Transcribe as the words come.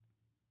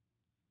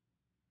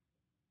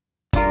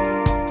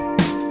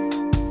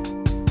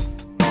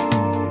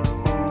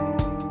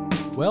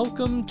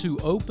Welcome to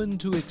Open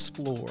to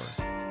Explore,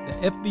 the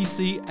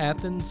FBC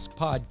Athens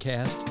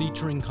podcast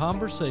featuring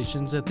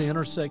conversations at the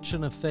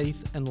intersection of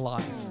faith and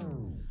life.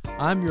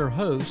 I'm your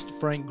host,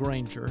 Frank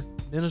Granger,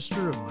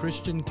 minister of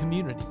Christian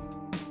Community.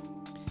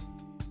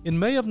 In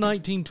May of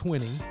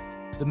 1920,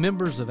 the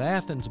members of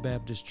Athens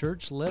Baptist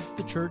Church left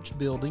the church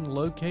building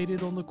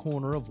located on the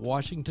corner of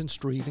Washington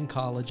Street and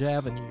College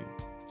Avenue.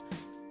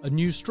 A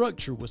new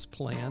structure was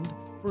planned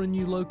for a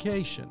new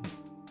location,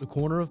 the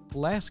corner of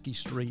Pulaski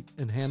Street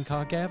and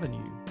Hancock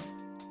Avenue.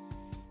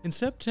 In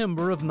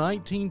September of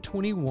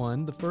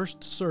 1921, the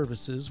first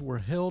services were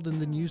held in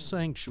the new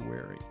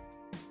sanctuary.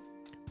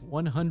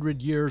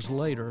 100 years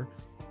later,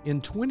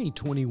 in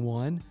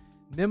 2021,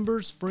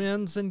 members,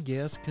 friends, and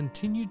guests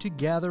continue to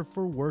gather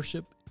for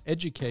worship,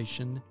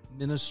 education,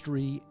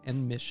 ministry,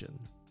 and mission.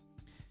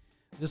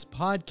 This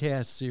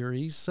podcast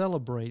series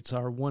celebrates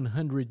our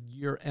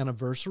 100-year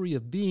anniversary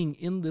of being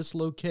in this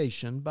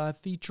location by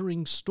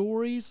featuring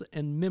stories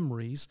and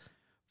memories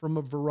from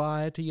a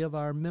variety of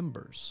our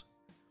members.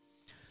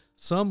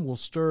 Some will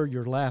stir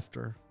your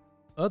laughter.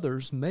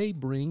 Others may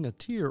bring a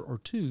tear or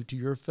two to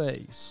your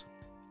face.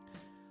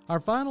 Our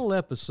final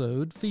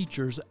episode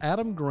features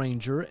Adam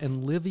Granger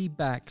and Livy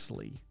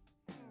Baxley.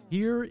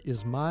 Here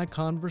is my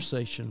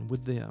conversation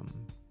with them.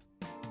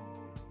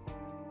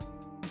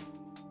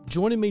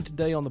 Joining me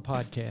today on the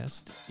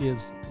podcast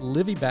is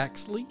Livy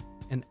Baxley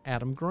and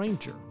Adam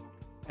Granger.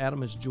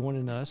 Adam is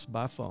joining us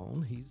by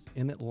phone. He's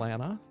in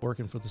Atlanta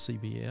working for the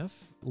CBF.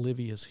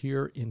 Livy is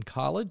here in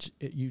college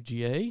at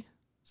UGA,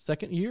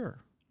 second year.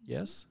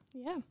 Yes?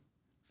 Yeah.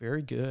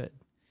 Very good.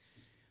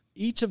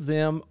 Each of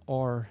them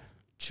are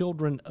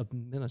children of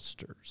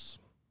ministers.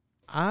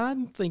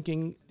 I'm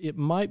thinking it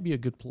might be a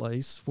good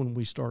place when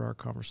we start our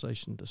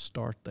conversation to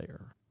start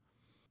there.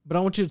 But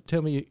I want you to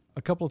tell me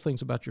a couple of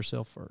things about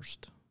yourself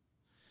first.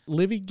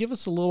 Livy, give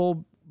us a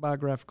little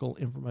biographical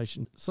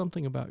information,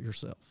 something about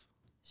yourself.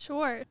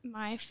 Sure.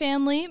 My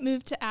family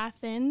moved to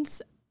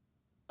Athens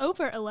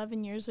over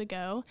 11 years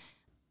ago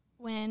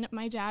when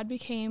my dad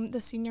became the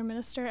senior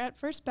minister at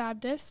First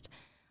Baptist.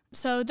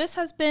 So this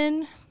has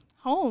been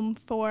home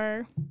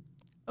for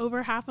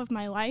over half of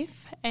my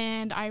life,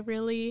 and I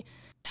really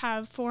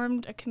have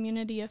formed a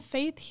community of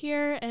faith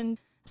here. And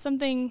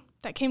something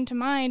that came to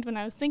mind when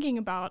I was thinking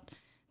about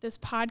this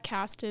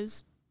podcast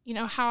is,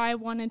 how I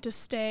wanted to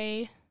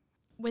stay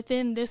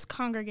within this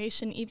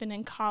congregation, even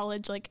in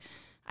college. Like,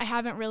 I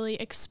haven't really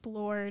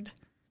explored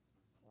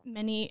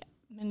many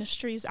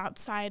ministries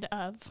outside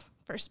of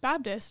First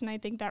Baptist, and I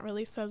think that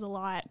really says a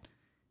lot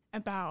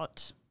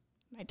about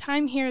my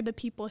time here, the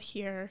people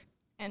here,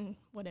 and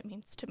what it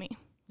means to me.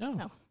 Oh,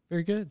 so.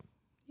 Very good.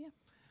 Yeah.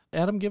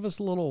 Adam, give us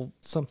a little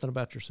something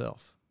about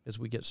yourself as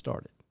we get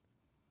started.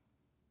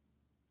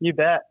 You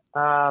bet.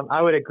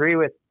 I would agree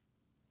with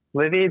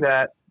Livy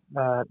that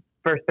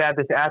First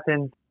Baptist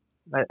Athens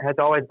has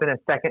always been a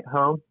second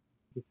home,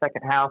 the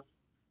second house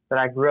that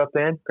I grew up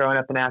in, growing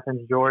up in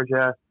Athens,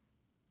 Georgia,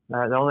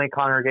 the only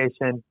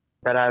congregation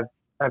that I've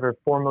ever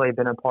formally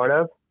been a part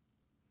of.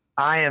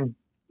 I am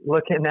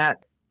looking at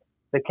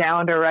the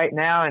calendar right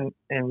now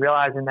and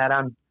realizing that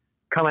I'm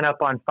coming up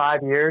on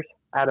 5 years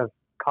out of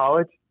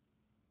college,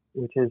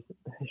 which is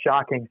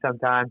shocking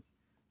sometimes.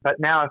 But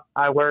now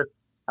I've worked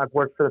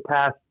for the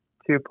past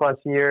 2+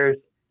 years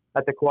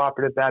at the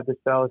Cooperative Baptist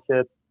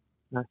Fellowship,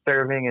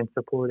 serving and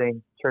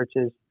supporting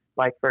churches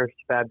like First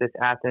Baptist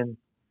Athens.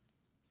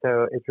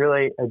 So it's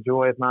really a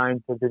joy of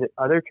mine to visit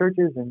other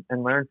churches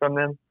and learn from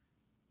them.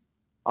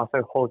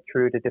 Also hold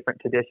true to different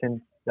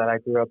traditions that I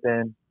grew up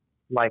in,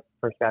 like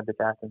First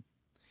Baptist Athens.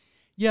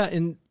 Yeah,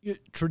 and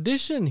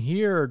tradition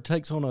here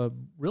takes on a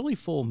really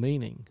full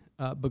meaning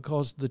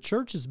because the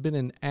church has been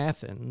in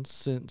Athens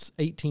since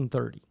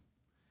 1830.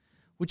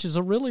 Which is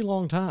a really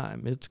long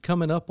time. It's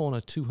coming up on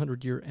a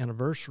 200-year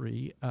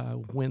anniversary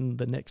when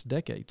the next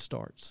decade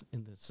starts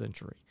in this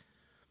century.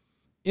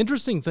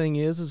 Interesting thing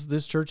is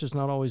this church has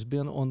not always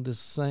been on the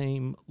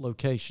same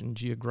location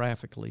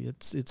geographically.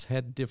 It's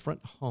had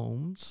different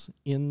homes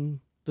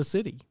in the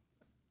city,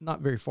 not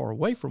very far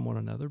away from one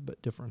another,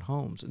 but different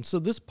homes. And so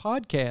this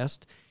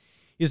podcast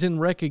is in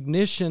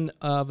recognition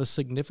of a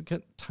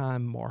significant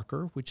time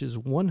marker, which is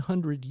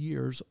 100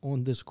 years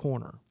on this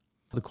corner.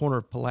 The corner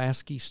of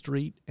Pulaski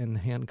Street and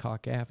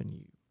Hancock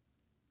Avenue.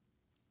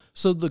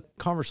 So the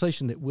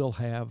conversation that we'll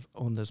have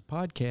on this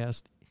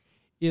podcast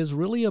is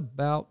really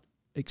about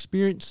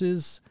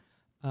experiences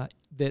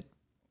that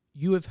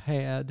you have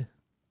had,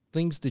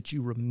 things that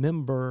you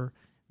remember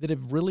that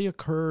have really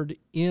occurred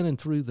in and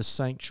through the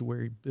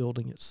sanctuary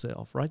building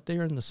itself, right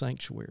there in the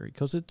sanctuary,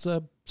 because it's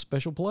a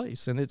special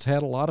place and it's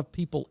had a lot of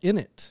people in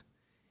it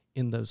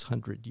in those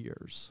 100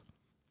 years.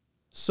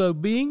 So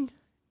being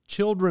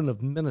children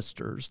of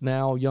ministers,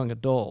 now young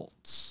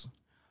adults,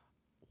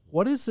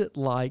 what is it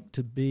like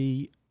to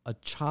be a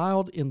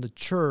child in the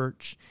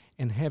church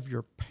and have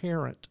your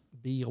parent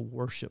be a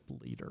worship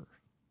leader?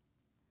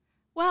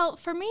 Well,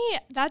 for me,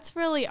 that's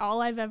really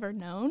all I've ever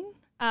known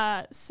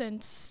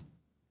since,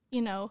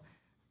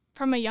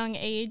 from a young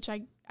age,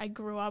 I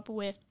grew up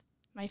with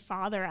my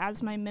father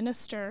as my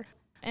minister.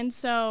 And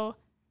so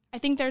I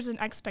think there's an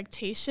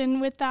expectation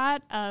with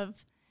that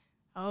of,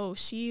 oh,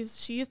 she's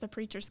the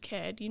preacher's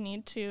kid. You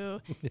need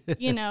to,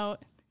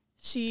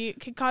 she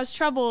could cause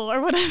trouble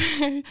or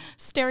whatever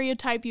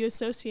stereotype you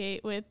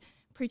associate with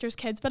preacher's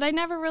kids. But I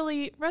never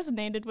really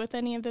resonated with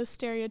any of those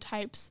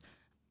stereotypes.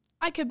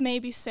 I could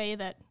maybe say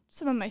that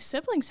some of my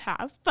siblings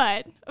have,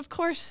 but of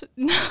course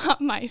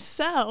not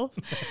myself.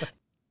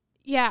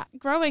 Yeah,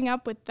 growing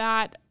up with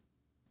that,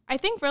 I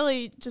think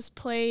really just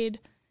played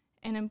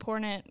an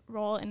important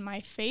role in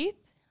my faith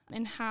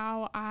and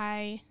how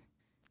I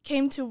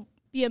came to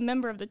be a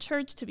member of the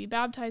church, to be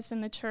baptized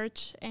in the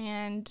church,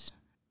 and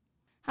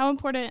how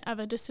important of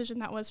a decision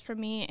that was for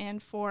me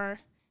and for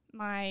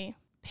my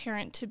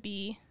parent to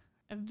be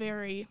a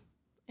very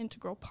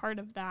integral part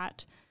of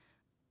that.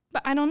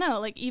 But I don't know,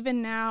 like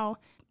even now,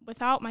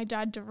 without my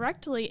dad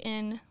directly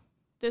in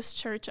this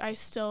church, I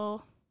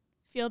still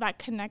feel that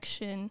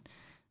connection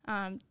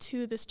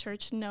to this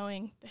church,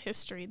 knowing the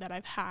history that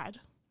I've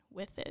had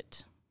with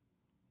it.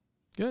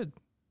 Good.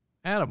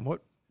 Adam,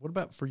 what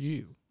about for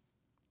you?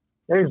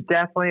 There's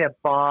definitely a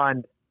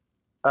bond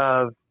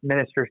of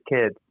ministers'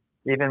 kids,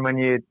 even when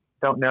you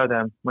don't know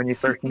them. When you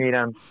first meet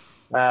them,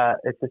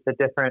 it's just a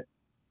different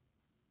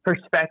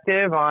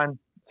perspective on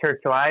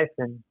church life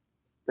and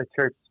the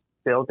church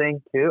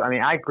building too. I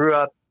mean, I grew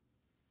up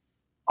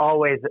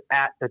always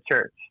at the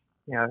church.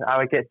 I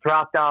would get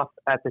dropped off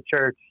at the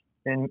church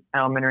in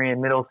elementary and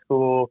middle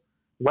school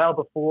well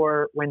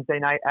before Wednesday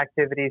night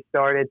activities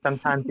started,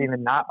 sometimes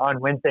even not on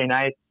Wednesday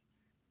nights.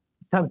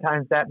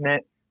 Sometimes that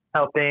meant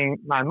helping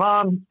my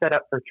mom set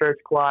up for church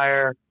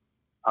choir.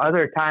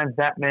 Other times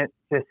that meant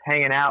just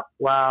hanging out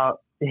while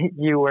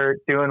you were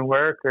doing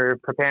work or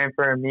preparing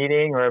for a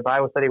meeting or a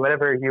Bible study,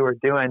 whatever you were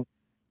doing,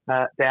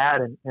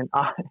 Dad. And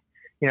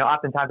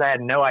oftentimes I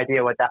had no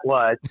idea what that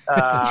was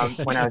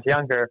when I was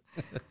younger.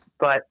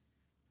 But,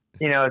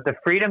 the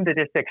freedom to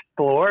just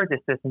explore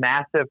just this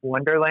massive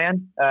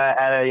wonderland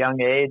at a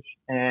young age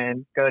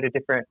and go to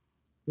different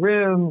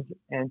rooms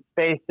and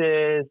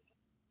spaces.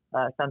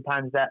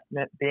 Sometimes that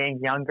meant being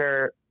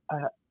younger,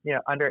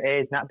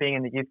 underage, not being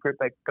in the youth group,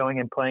 but going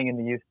and playing in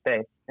the youth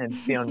space and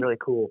feeling really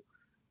cool.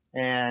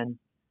 And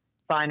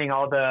finding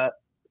all the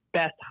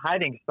best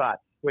hiding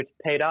spots, which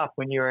paid off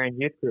when you were in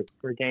youth group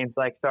for games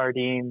like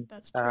Sardines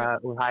or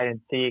hide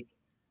and seek,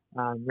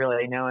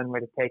 really knowing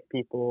where to take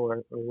people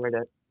or where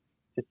to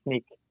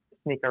sneak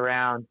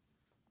around.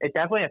 It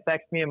definitely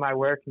affects me in my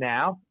work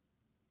now.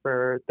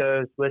 For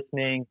those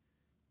listening,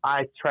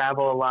 I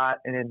travel a lot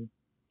and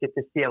get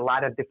to see a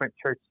lot of different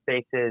church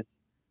spaces,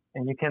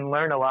 and you can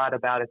learn a lot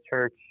about a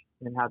church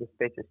and how the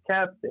space is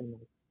kept and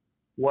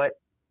what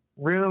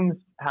rooms,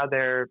 how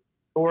they're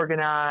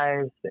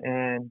organized.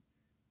 And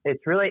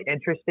it's really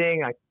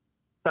interesting. Like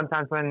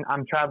sometimes when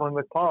I'm traveling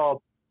with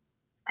Paul,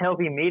 he'll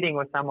be meeting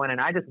with someone and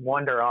I just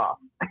wander off.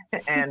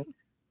 And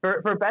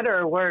for better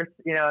or worse,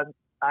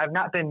 I've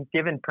not been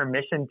given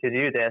permission to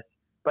do this,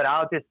 but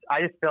I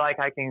just feel like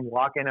I can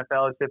walk in a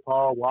fellowship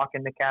hall, walk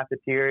in the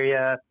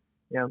cafeteria,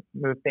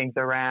 move things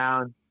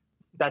around.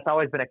 That's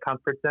always been a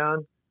comfort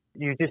zone.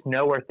 You just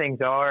know where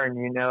things are and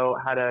you know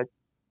how to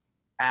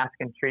ask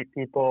and treat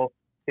people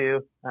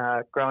too.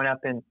 Growing up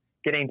and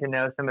getting to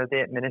know some of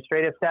the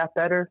administrative staff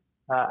better,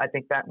 I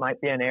think that might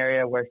be an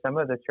area where some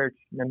of the church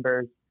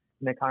members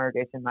in the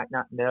congregation might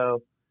not know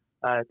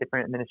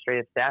different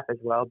administrative staff as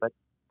well, but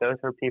those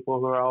were people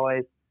who are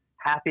always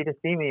happy to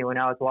see me when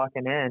I was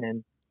walking in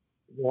and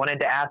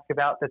wanted to ask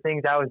about the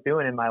things I was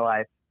doing in my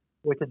life,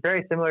 which is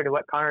very similar to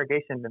what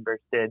congregation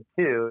members did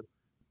too.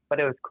 But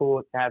it was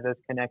cool to have those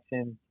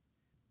connections.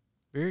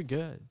 Very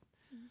good.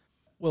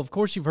 Well, of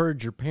course, you've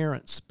heard your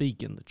parents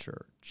speak in the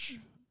church,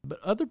 but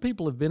other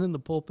people have been in the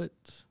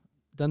pulpit,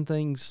 done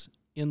things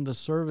in the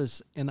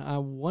service, and I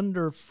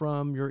wonder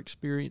from your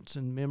experience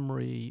and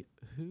memory,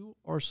 who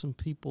are some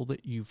people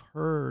that you've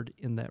heard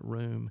in that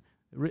room,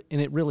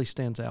 and it really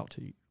stands out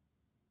to you?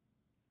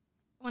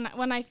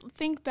 When I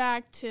think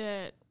back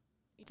to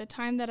the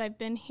time that I've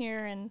been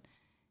here and,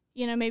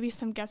 maybe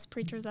some guest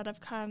preachers that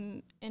have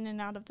come in and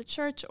out of the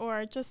church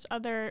or just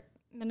other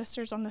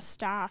ministers on the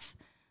staff,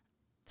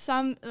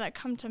 some that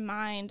come to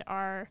mind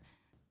are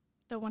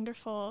the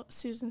wonderful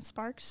Susan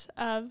Sparks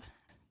of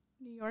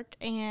New York.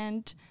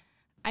 And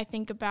I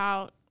think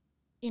about,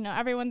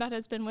 everyone that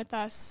has been with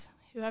us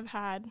who have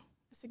had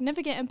a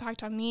significant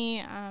impact on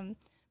me,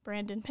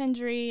 Brandon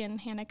Pendry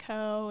and Hannah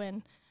Coe.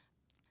 And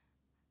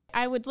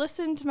I would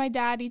listen to my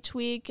dad each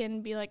week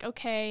and be like,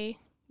 okay,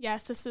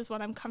 yes, this is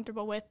what I'm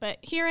comfortable with. But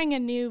hearing a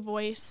new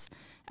voice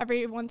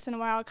every once in a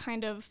while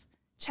kind of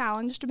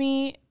challenged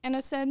me in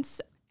a sense.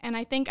 And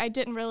I think I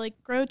didn't really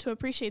grow to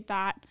appreciate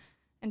that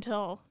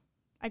until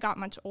I got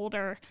much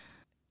older.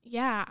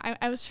 Yeah,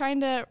 I was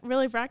trying to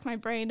really rack my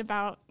brain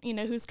about,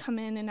 who's come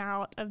in and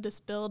out of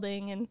this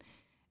building. And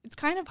it's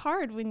kind of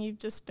hard when you've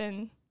just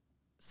been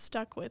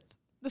stuck with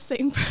the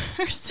same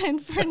person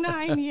for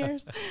 9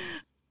 years.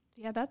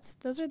 Yeah,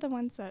 those are the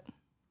ones that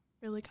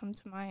really come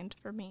to mind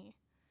for me.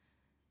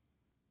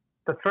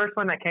 The first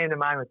one that came to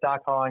mind was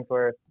Doc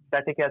Hollingsworth.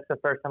 I think that's the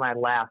first time I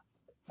laughed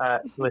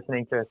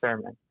listening to a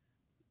sermon.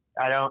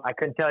 I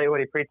couldn't tell you what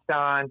he preached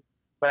on,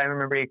 but I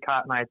remember he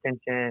caught my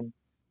attention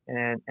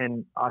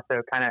and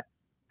also kind of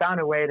found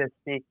a way to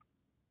speak.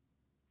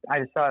 I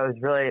just thought it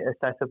was really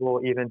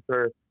accessible even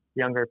for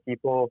younger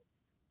people.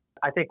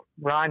 I think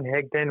Ron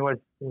Higdon was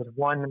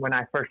one when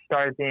I first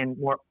started being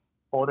more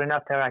old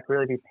enough to like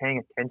really be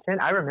paying attention.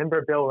 I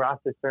remember Bill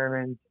Ross's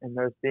sermons and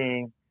those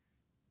being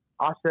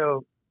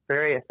also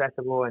very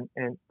accessible,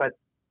 but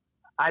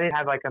I didn't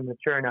have like a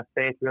mature enough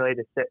faith really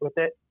to sit with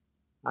it.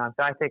 So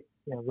I think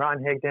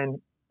Ron Higdon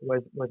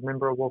was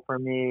memorable for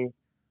me.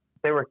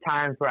 There were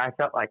times where I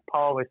felt like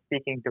Paul was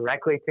speaking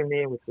directly to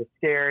me, which was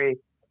scary.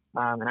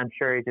 And I'm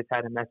sure he just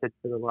had a message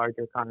for the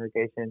larger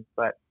congregation,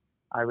 but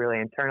I really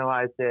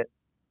internalized it.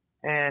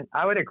 And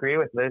I would agree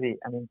with Livy.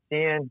 I mean,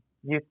 seeing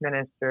youth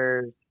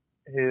ministers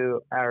who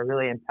are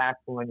really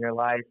impactful in your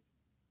life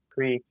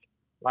preach,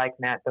 like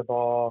Matt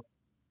Duvall,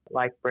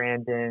 like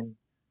Brandon,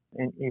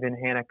 and even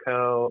Hannah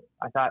Coe.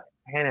 I thought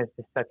Hannah is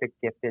just such a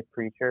gifted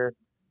preacher.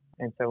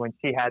 And so when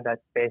she had that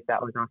space, that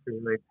was also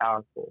really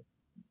powerful.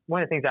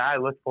 One of the things that I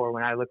look for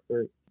when I look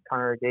for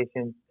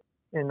congregations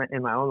in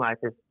my own life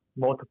is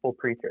multiple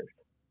preachers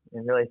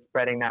and really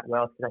spreading that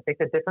wealth. Because I think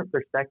the different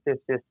perspectives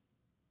just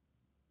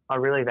are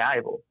really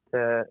valuable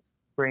to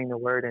bring the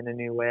word in a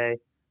new way.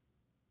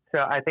 So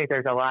I think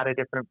there's a lot of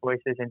different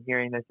voices, and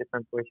hearing those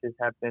different voices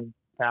have been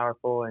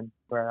powerful, and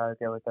where I would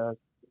go with those.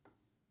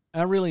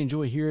 I really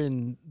enjoy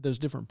hearing those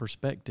different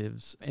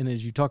perspectives. And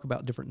as you talk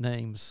about different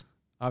names,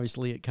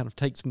 obviously it kind of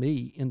takes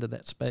me into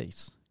that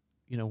space,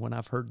 when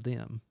I've heard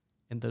them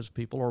and those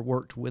people or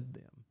worked with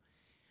them.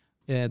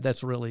 And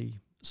that's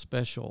really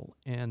special.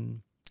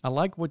 And I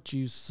like what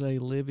you say,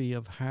 Livy,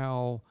 of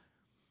how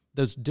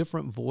those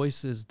different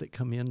voices that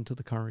come into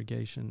the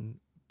congregation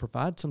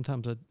provide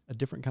sometimes a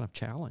different kind of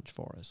challenge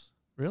for us.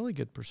 Really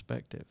good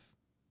perspective.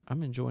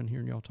 I'm enjoying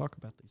hearing y'all talk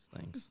about these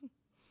things.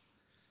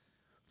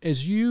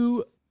 As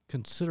you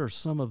consider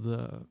some of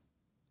the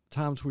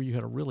times where you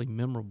had a really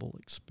memorable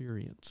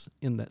experience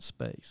in that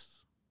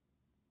space,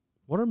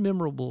 what are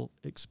memorable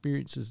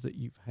experiences that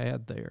you've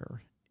had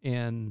there,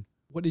 and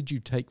what did you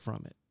take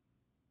from it?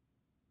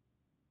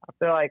 I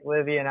feel like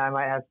Livy and I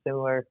might have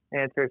similar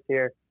answers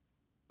here.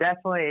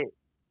 Definitely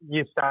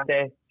Youth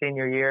Sunday,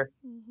 senior year,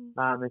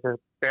 is a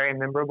very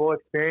memorable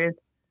experience.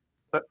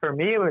 But for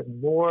me, it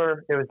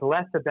was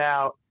less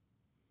about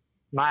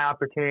my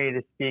opportunity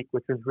to speak,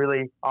 which was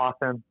really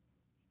awesome.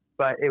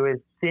 But it was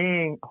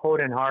seeing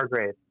Holden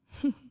Hargrave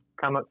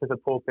come up to the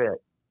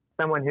pulpit,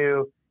 someone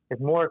who is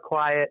more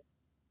quiet,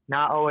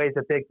 not always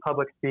a big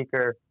public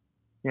speaker,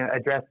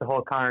 address the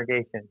whole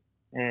congregation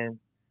and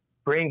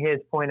bring his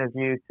point of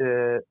view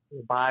to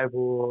the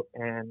Bible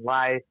and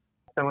life.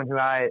 Someone who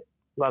I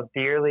love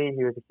dearly.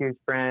 He was a huge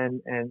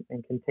friend and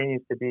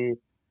continues to be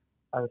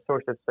a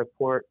source of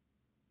support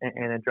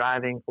and a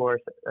driving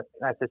force.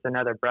 That's just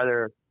another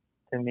brother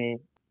to me.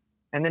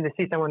 And then to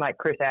see someone like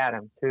Chris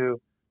Adams, who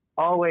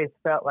always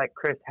felt like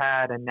Chris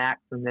had a knack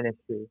for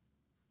ministry.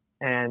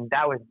 And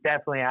that was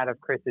definitely out of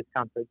Chris's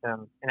comfort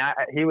zone. And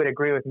he would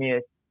agree with me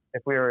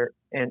if we were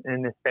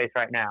in this space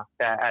right now,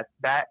 that at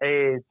that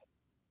age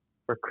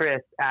for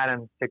Chris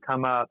Adams to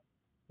come up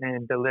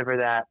and deliver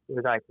that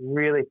was like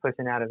really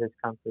pushing out of his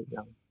comfort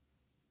zone.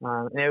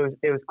 And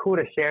it was cool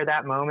to share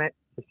that moment,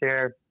 to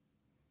share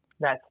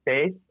that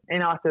space.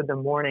 And also the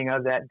morning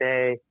of that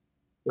day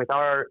with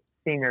our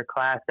senior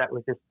class that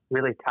was just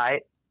really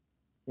tight.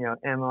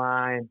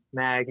 Emmeline,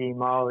 Maggie,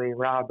 Molly,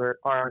 Robert,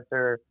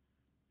 Arthur.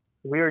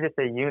 We were just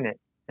a unit,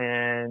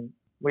 and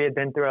we had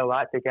been through a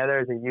lot together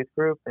as a youth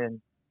group,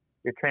 and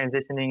you're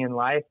transitioning in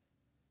life.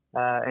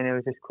 And it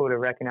was just cool to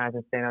recognize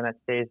and stand on that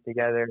stage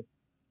together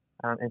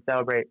and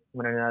celebrate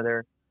one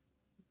another.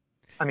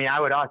 I mean, I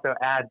would also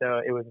add,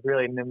 though, it was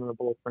really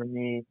memorable for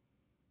me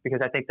because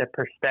I think the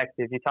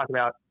perspective, you talk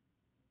about,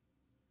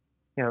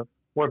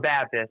 we're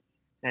Baptists,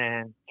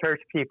 and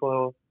church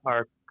people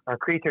are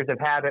creatures of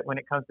habit when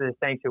it comes to the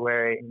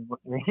sanctuary. And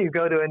when you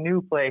go to a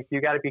new place, you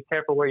got to be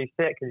careful where you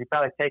sit because you're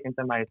probably taking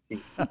somebody's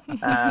seat.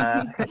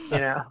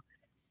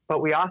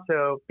 But we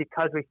also,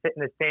 because we sit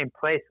in the same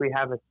place, we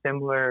have a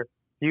similar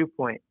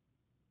viewpoint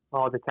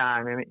all the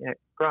time. I mean,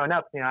 growing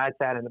up, I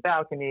sat in the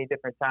balcony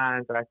different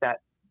times, or I sat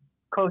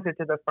closer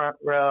to the front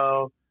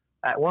row.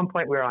 At one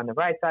point, we were on the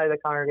right side of the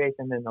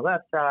congregation, then the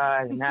left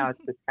side, and now it's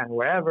just kind of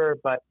wherever.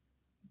 But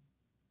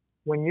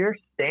when you're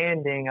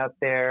standing up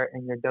there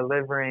and you're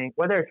delivering,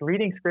 whether it's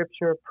reading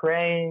scripture,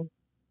 praying,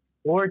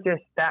 or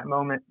just that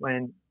moment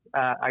when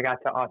I got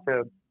to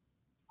also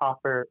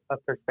offer a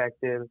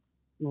perspective,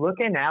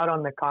 looking out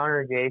on the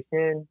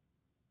congregation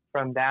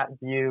from that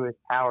view is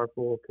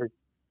powerful because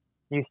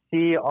you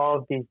see all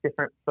of these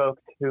different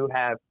folks who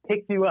have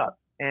picked you up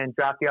and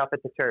dropped you off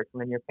at the church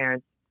when your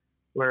parents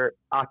were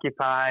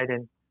occupied,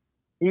 and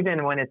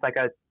even when it's like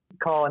a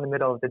call in the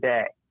middle of the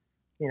day.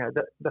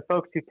 The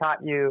folks who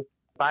taught you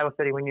Bible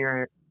study when you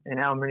were in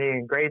elementary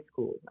and grade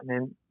school, and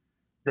then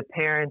the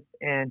parents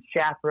and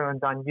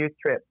chaperones on youth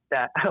trips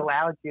that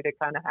allowed you to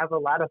kind of have a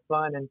lot of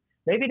fun and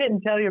maybe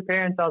didn't tell your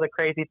parents all the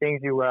crazy things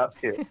you were up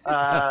to.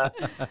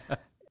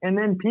 And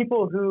then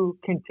people who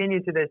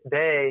continue to this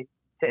day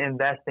to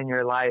invest in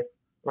your life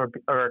or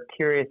are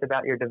curious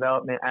about your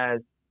development as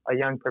a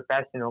young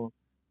professional.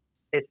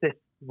 It's this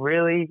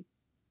really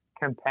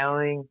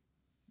compelling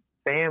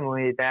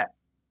family that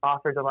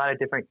offers a lot of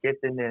different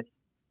giftedness.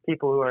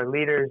 People who are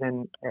leaders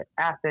at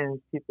Athens,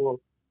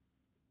 people,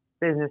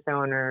 business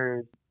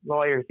owners,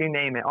 lawyers, you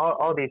name it,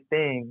 all these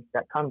things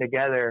that come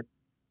together.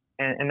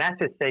 And that's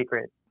just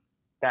sacred,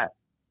 that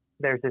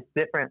there's this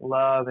different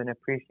love and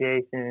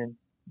appreciation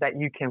that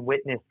you can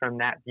witness from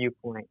that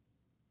viewpoint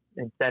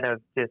instead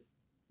of just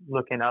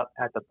looking up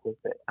at the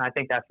pulpit. And I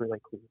think that's really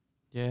cool.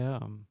 Yeah.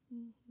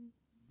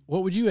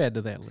 What would you add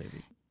to that,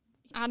 Libby?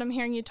 Adam,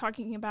 hearing you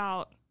talking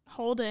about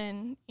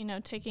Holden,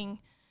 taking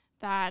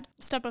that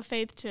step of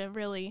faith to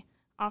really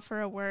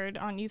offer a word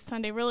on Youth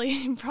Sunday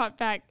really brought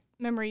back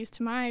memories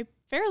to my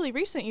fairly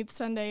recent Youth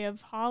Sunday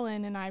of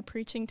Holland and I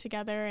preaching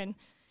together. And,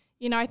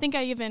 I think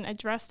I even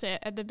addressed it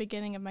at the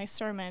beginning of my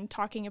sermon,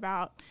 talking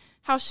about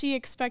how she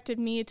expected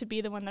me to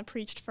be the one that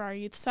preached for our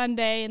Youth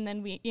Sunday. And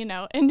then we,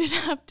 ended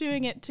up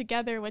doing it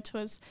together, which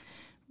was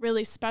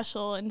really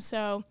special. And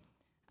so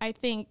I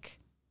think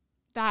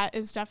that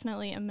is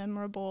definitely a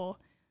memorable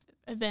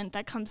event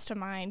that comes to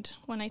mind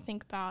when I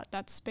think about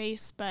that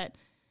space. But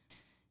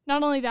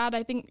not only that,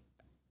 I think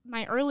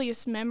my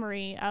earliest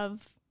memory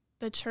of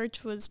the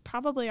church was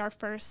probably our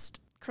first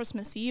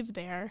Christmas Eve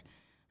there.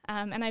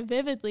 And I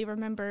vividly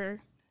remember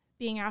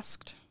being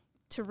asked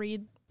to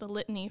read the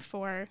litany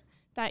for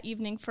that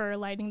evening for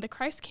lighting the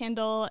Christ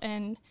candle,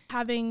 and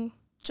having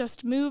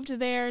just moved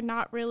there,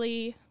 not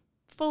really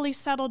fully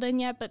settled in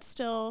yet, but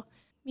still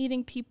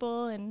meeting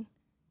people and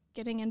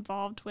getting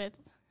involved with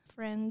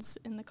friends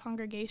in the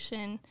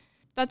congregation.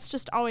 That's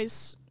just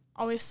always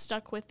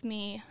stuck with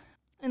me.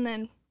 And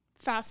then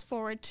fast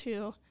forward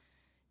to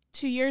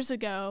 2 years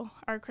ago,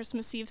 our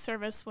Christmas Eve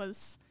service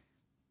was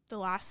the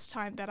last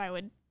time that I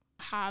would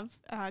have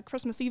a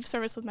Christmas Eve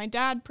service with my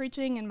dad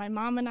preaching and my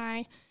mom and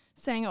I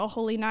saying "O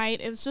Holy Night."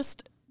 It was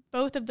just,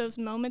 both of those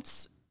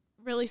moments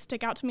really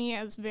stick out to me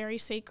as very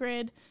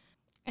sacred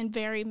and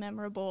very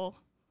memorable,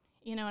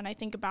 and I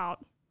think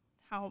about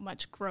how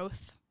much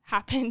growth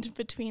happened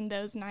between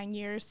those 9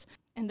 years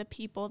and the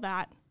people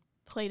that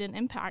played an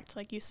impact,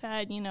 like you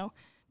said,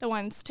 the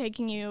ones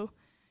taking you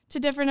to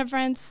different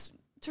events,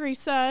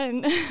 Teresa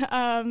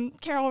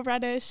and Carol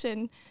Reddish,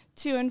 and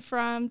to and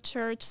from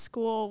church,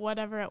 school,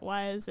 whatever it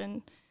was.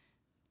 And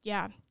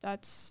yeah,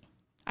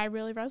 I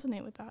really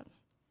resonate with that.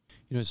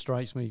 It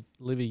strikes me,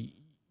 Livy,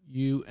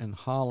 you and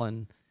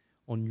Holland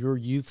on your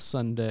Youth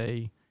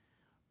Sunday,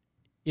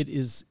 it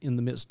is in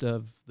the midst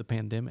of the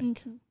pandemic.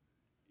 Mm-hmm.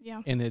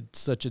 Yeah. And it's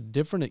such a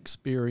different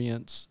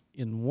experience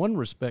in one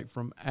respect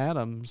from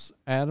Adam's.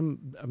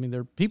 Adam, there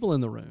are people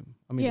in the room.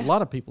 A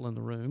lot of people in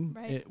the room,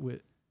 right,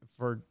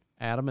 for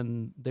Adam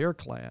and their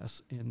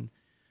class. In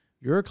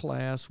your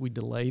class, we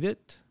delayed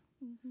it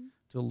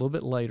to a little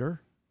bit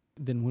later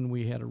than when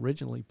we had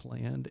originally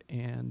planned,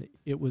 and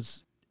it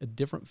was a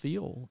different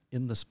feel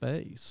in the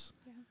space.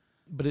 Yeah.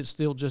 But it's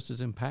still just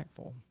as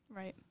impactful.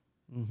 Right.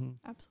 Mm-hmm.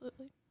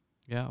 Absolutely.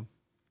 Yeah.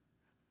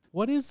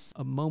 What is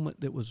a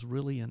moment that was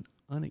really an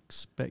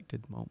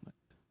unexpected moment?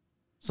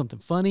 Something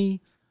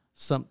funny,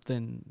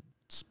 something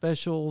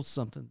special,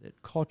 something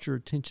that caught your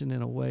attention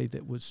in a way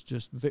that was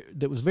just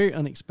very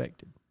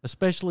unexpected,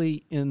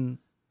 especially in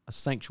a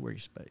sanctuary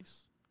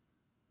space.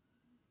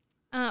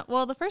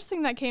 Well, the first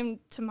thing that came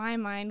to my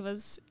mind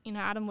was,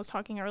 Adam was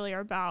talking earlier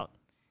about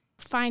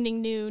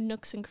finding new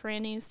nooks and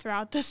crannies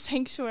throughout the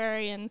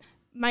sanctuary, and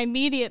my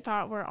immediate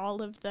thought were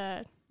all of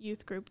the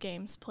youth group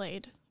games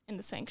played in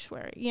the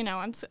sanctuary.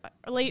 On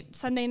late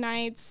Sunday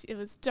nights, it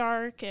was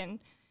dark, and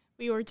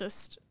we were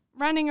just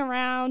running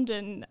around,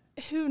 and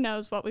who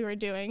knows what we were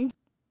doing.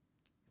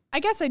 I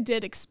guess I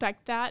did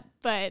expect that,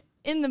 but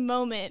in the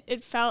moment,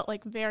 it felt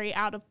like very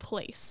out of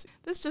place.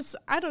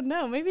 I don't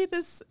know, maybe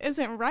this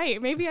isn't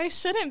right. Maybe I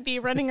shouldn't be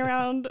running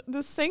around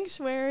the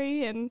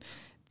sanctuary and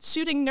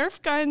shooting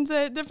Nerf guns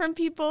at different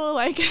people.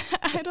 I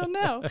don't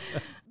know.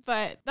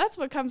 But that's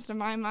what comes to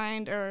my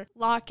mind, or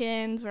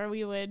lock-ins where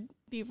we would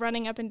be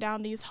running up and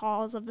down these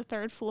halls of the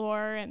third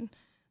floor and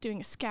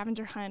doing a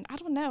scavenger hunt. I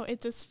don't know.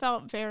 It just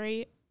felt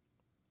very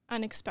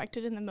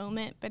unexpected in the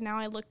moment. But now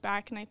I look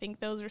back and I think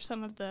those are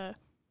some of the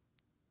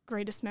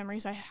greatest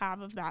memories I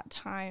have of that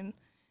time.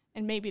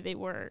 And maybe they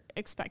were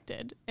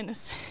expected in a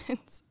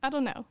sense. I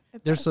don't know.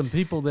 There's some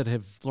people that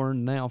have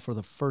learned now for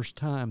the first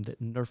time that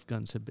Nerf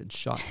guns have been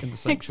shot in the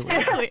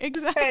sanctuary.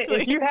 Exactly.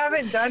 Hey, if you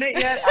haven't done it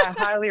yet, I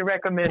highly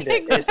recommend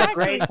it. Exactly. It's a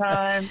great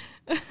time.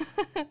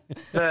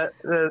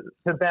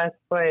 The best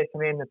place.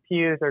 The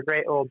pews are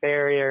great little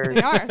barriers.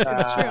 They are.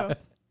 It's true.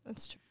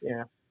 That's true.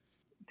 Yeah.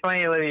 It's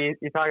funny, Olivia,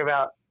 you talk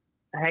about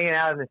hanging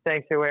out in the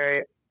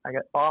sanctuary. I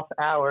got off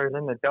hours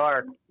in the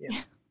dark.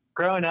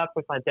 Growing up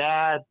with my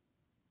dad,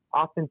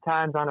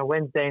 oftentimes on a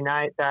Wednesday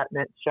night, that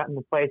meant shutting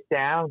the place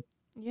down.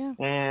 Yeah.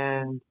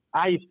 And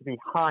I used to be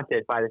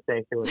haunted by the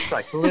sanctuary.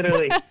 It's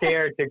literally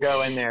scared to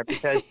go in there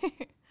because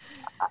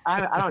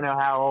I don't know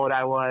how old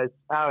I was.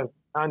 I was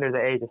under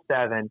the age of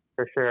 7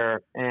 for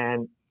sure.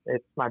 And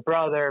it's my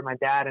brother, my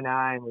dad, and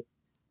I, and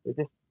we're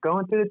just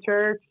going through the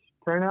church,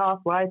 turning off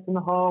lights in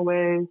the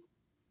hallways.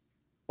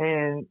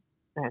 And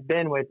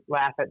Ben would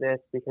laugh at this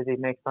because he'd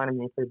make fun of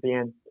me for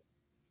being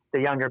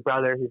the younger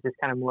brother who's just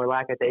kind of more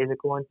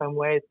lackadaisical in some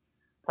ways.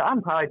 So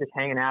I'm probably just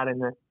hanging out in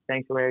the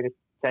sanctuary, just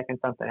checking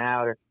something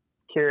out or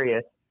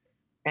curious.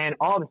 And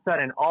all of a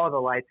sudden, all the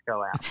lights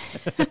go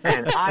out.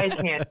 And I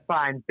can't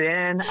find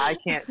Ben. I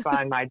can't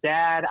find my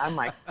dad. I'm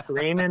like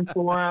screaming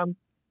for him.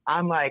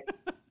 I'm like,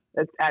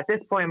 at this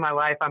point in my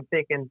life, I'm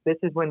thinking, this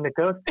is when the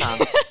ghosts come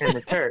in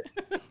the church.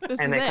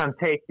 And they come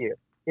take you.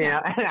 You know,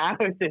 and I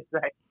was just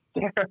like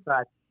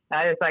terrified.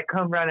 I just like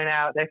come running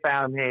out. They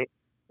found me.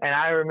 And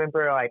I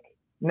remember like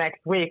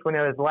next week when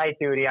it was light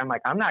duty, I'm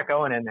like, I'm not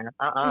going in there.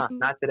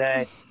 Not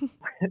today.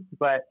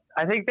 But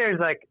I think there's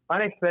like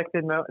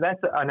unexpected that's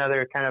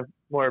another kind of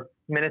more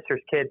minister's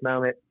kid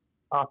moment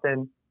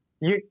often.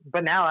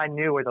 But now I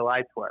knew where the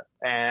lights were,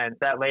 and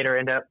that later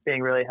ended up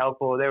being really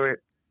helpful. There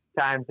were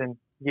times in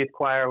youth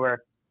choir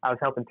where I was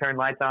helping turn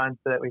lights on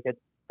so that we could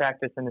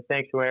practice in the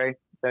sanctuary.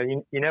 So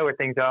you know where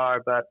things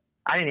are, but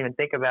I didn't even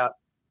think about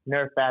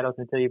Nerf battles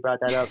until you brought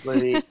that up,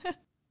 Lizzie.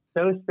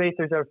 Those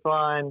spacers are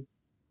fun.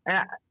 And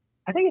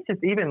I think it's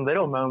just even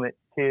little moments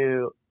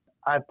too.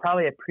 I've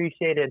probably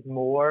appreciated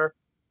more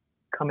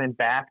coming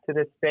back to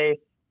this space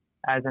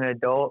as an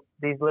adult.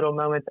 These little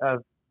moments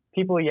of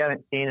people you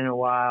haven't seen in a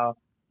while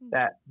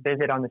that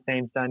visit on the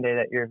same Sunday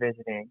that you're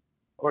visiting,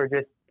 or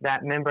just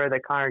that member of the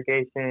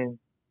congregation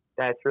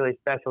that's really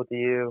special to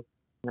you.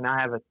 And I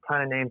have a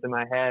ton of names in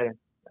my head, and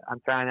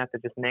I'm trying not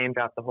to just name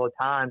drop the whole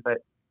time, but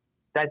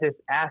that just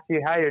asks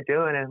you how you're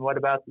doing and what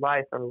about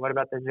life or what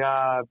about the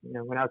job. You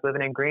know, when I was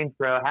living in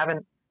Greensboro,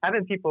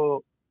 having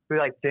people who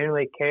like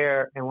genuinely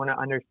care and want to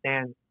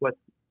understand what's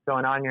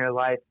going on in your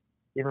life,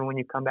 even when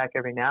you come back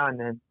every now and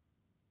then.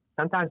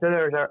 Sometimes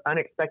those are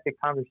unexpected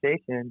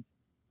conversations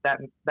that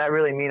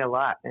really mean a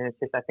lot. And it's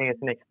just, I think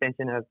it's an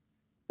extension of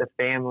the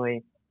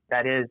family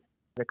that is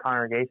the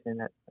congregation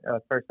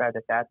at First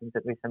Baptist Athens,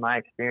 at least in my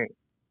experience.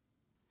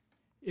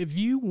 If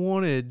you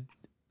wanted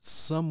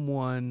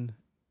someone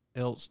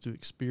else to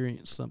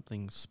experience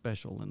something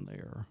special in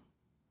there,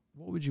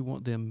 what would you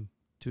want them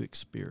to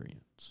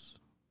experience?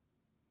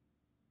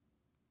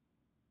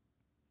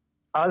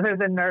 Other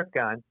than Nerf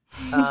guns,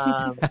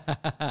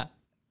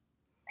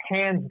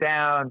 hands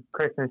down,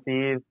 Christmas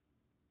Eve,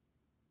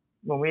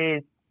 when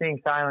we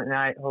sing Silent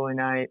Night, Holy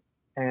Night,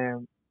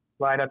 and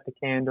light up the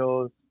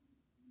candles,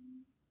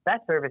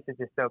 that service is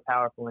just so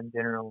powerful in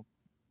general.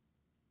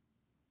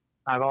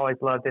 I've always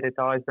loved it. It's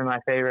always been my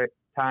favorite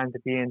time to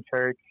be in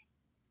church.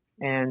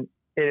 And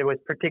it was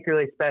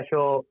particularly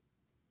special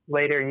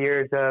later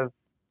years of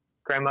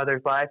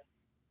grandmother's life.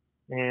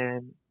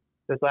 And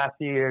those last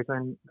few years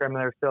when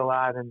grandmother was still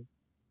alive and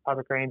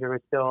Papa Granger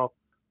was still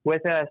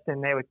with us,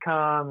 and they would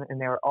come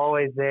and they were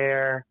always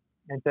there.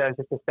 And so it was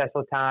just a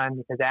special time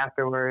because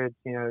afterwards,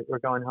 you know, we're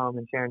going home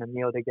and sharing a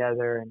meal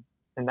together,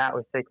 and that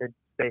was sacred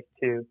space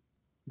too.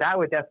 That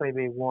would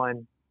definitely be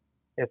one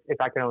if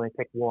I could only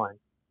pick one.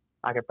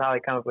 I could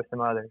probably come up with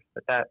some others,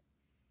 but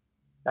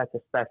that's a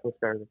special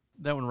service.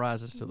 That one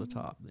rises to the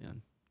top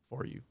then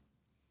for you.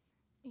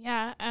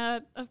 Yeah,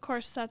 of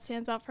course that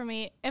stands out for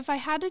me. If I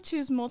had to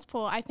choose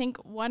multiple, I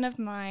think one of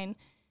mine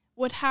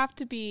would have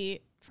to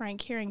be,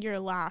 Frank, hearing your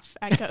laugh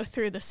echo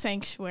through the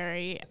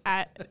sanctuary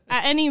at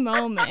any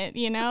moment,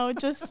 you know,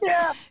 just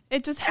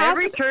it just has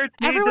every church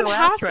needs everyone a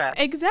laugh has track.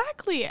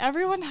 Exactly.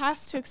 Everyone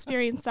has to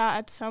experience that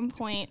at some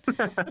point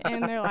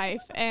in their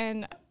life.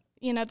 And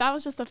you know, that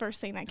was just the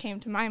first thing that came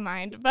to my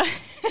mind. But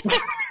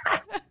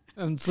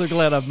I'm so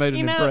glad I've made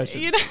an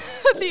impression. You know,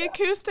 the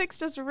acoustics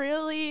just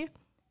really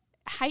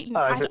heighten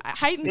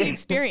the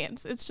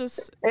experience. It's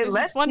just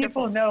lets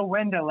wonderful. people know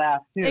when to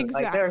laugh too.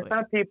 Exactly. Like there are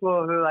some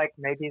people who like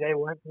maybe they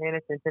weren't paying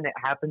attention. It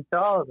happens to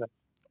all of us.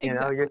 You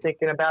know, you're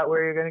thinking about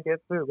where you're going to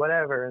get food,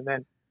 whatever, and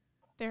then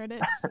there it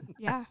is.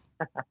 Yeah.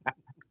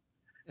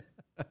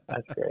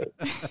 That's great.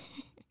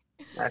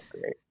 That's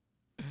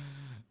great.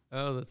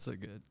 Oh, that's so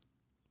good.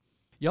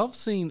 Y'all have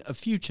seen a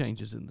few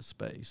changes in the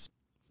space.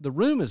 The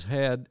room has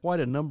had quite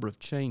a number of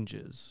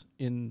changes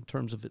in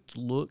terms of its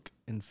look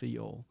and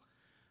feel.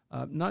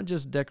 Not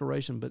just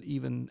decoration, but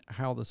even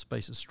how the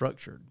space is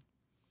structured.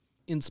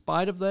 In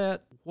spite of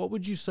that, what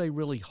would you say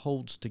really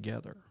holds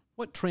together?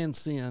 What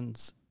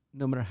transcends,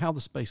 no matter how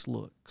the space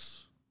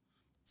looks,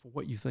 for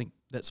what you think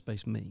that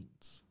space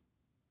means?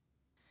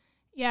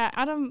 Yeah,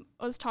 Adam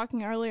was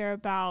talking earlier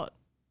about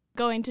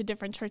going to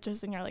different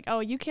churches and you're like,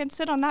 oh, you can't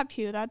sit on that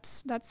pew.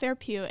 That's their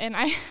pew. And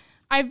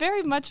I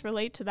very much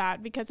relate to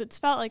that because it's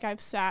felt like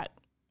I've sat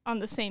on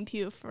the same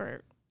pew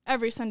for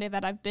every Sunday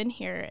that I've been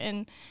here.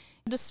 And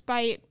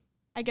despite,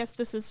 I guess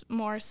this is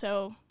more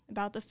so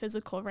about the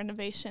physical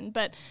renovation,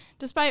 but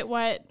despite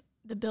what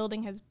the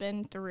building has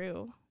been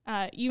through,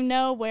 you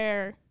know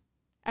where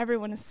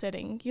everyone is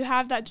sitting. You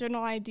have that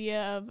general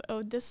idea of,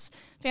 oh, this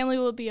family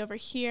will be over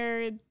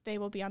here, they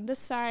will be on this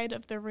side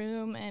of the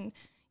room, and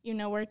you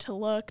know where to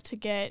look to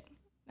get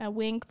a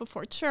wink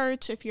before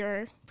church if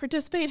you're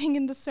participating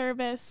in the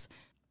service.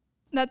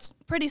 That's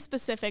pretty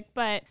specific,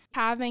 but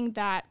having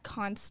that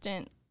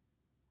constant,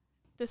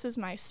 this is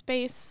my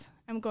space,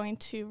 I'm going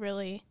to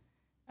really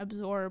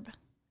absorb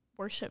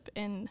worship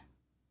in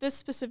this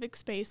specific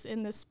space,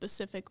 in this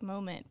specific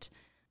moment.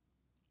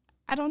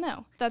 I don't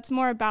know. That's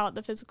more about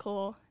the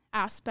physical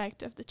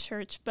aspect of the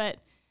church,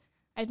 but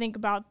I think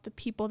about the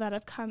people that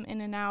have come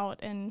in and out,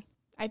 and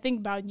I think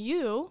about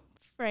you,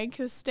 Frank,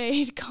 who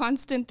stayed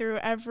constant through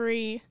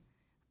every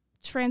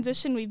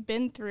transition we've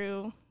been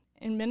through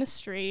in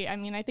ministry. I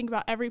mean, I think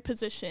about every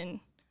position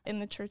in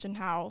the church and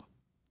how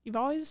you've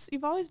always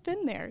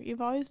been there.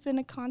 You've always been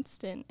a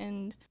constant,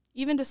 and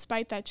even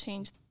despite that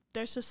change,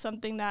 there's just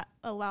something that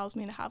allows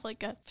me to have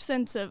like a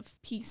sense of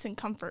peace and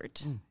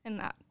comfort in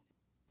that.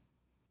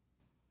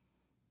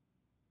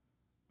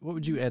 What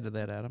would you add to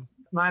that, Adam?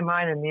 My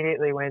mind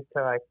immediately went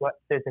to like what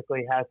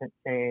physically hasn't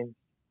changed.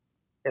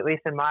 At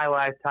least in my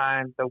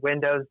lifetime, the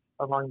windows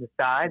along the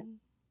side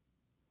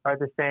are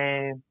the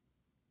same.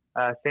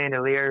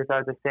 Chandeliers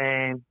are the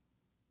same.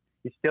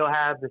 You still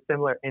have the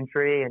similar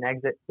entry and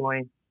exit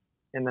points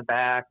in the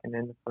back and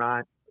in the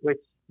front, which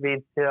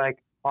leads to like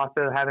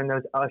also having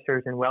those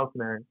ushers and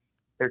welcomers.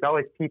 There's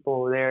always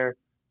people there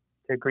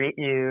to greet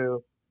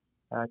you,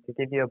 to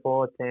give you a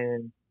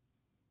bulletin.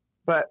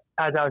 But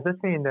as I was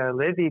listening to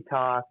Livy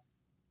talk,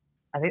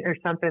 I think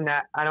there's something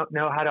that I don't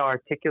know how to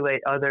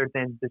articulate other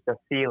than just a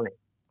feeling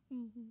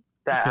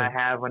that I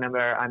have whenever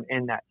I'm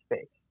in that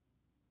space.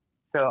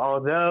 So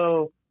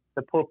although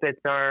the pulpits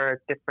are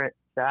different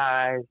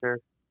size or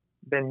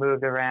been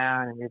moved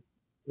around, and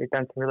we've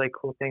done some really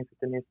cool things with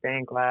the new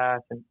stained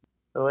glass, and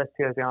the list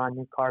goes on,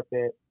 new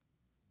carpet,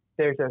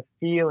 there's a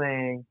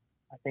feeling,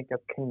 I think, of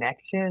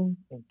connection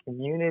and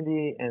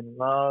community and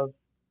love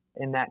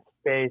in that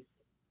space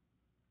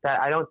that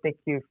I don't think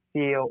you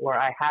feel, or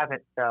I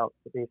haven't felt,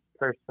 at least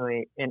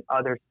personally, in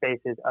other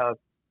spaces of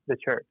the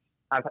church.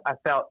 I've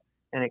felt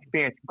and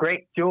experienced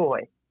great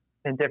joy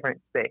in different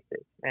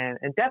spaces, and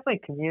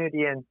definitely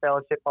community and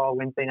fellowship hall,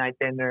 Wednesday night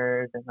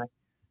dinners, and like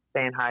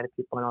saying hi to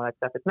people and all that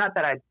stuff. It's not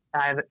that I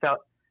haven't felt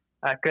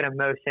good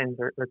emotions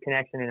or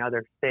connection in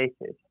other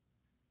spaces,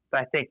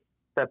 but I think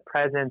the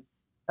presence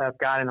of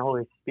God and the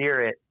Holy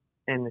Spirit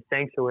in the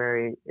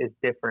sanctuary is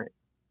different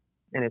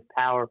and is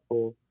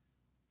powerful.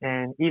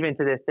 And even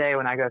to this day,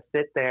 when I go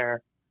sit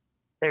there,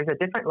 there's a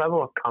different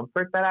level of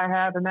comfort that I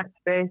have in that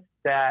space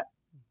that,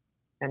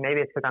 and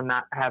maybe it's because I'm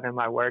not having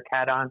my work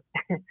hat on,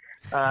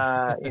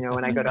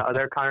 when I go to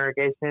other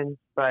congregations,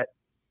 but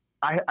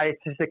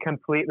it's just a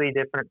completely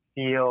different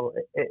feel.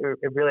 It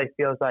really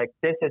feels like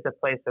this is a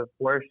place of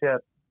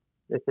worship.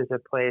 This is a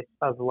place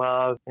of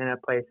love and a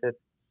place of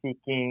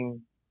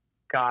seeking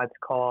God's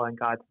call and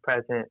God's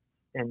presence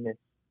in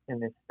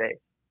this space.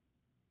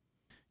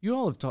 You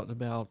all have talked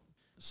about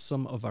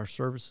some of our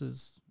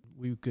services.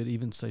 We could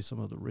even say some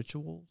of the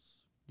rituals.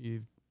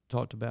 You've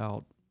talked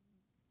about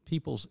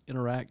people's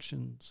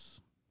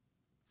interactions,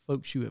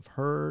 folks you have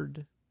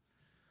heard,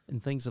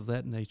 and things of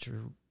that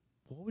nature.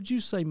 What would you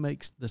say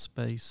makes the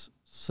space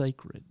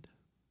sacred?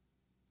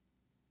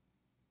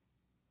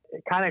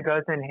 It kind of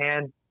goes in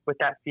hand with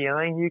that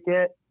feeling you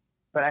get,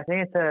 but I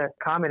think it's a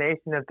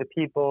combination of the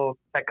people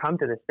that come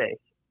to the space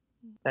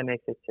that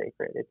makes it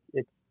sacred.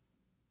 It's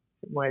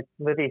what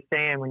Livy's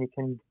saying, when you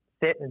can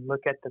sit and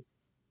look at the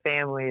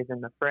families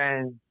and the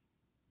friends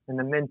and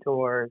the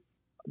mentors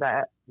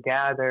that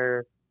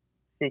gather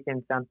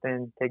seeking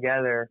something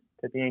together,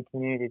 to be in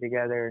community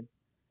together,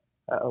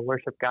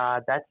 worship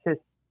God. That's just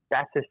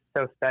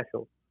so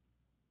special.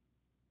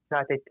 So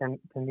I think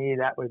to me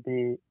that would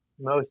be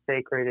most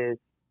sacred, is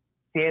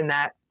seeing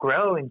that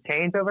grow and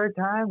change over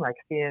time, like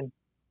seeing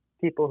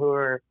people who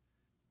are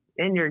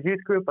in your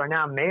youth group are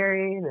now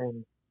married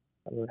and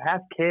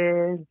have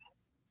kids,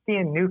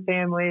 seeing new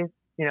families.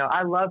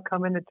 I love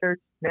coming to church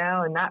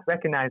now and not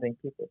recognizing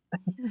people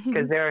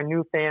because there are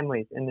new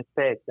families in the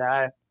space that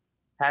I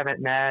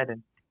haven't met,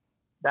 and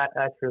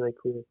that's really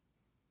cool.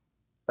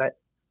 But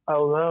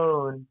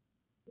alone,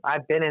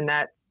 I've been in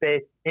that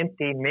space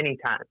empty many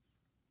times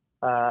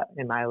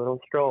in my little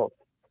strolls.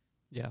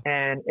 Yeah.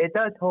 And it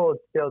does hold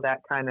still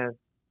that kind of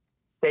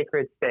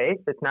sacred space.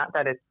 It's not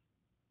that it's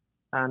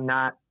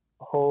not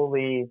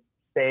holy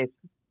space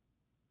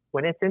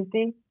when it's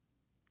empty.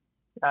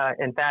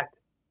 In fact,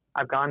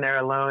 I've gone there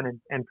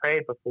alone and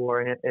prayed before,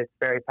 and it's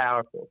very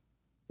powerful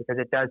because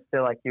it does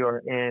feel like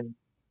you're in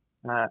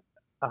a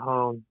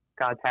home,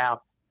 God's house.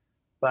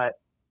 But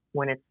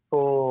when it's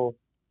full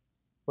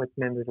with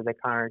members of the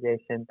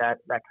congregation, that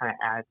kind of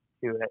adds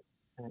to it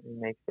and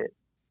makes it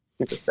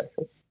super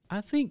special.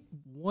 I think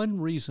one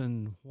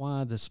reason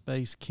why the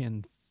space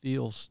can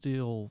feel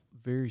still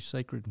very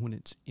sacred when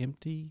it's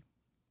empty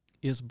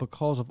is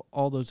because of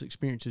all those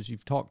experiences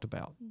you've talked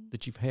about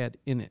that you've had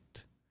in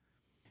it.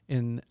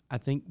 And I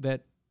think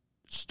that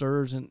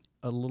stirs in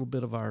a little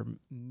bit of our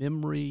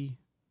memory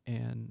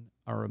and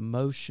our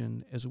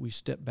emotion as we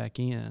step back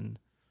in.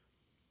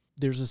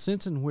 There's a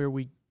sense in where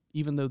we,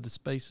 even though the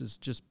space is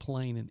just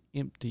plain and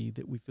empty,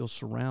 that we feel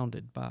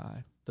surrounded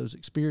by those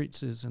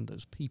experiences and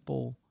those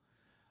people,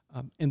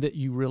 and that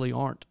you really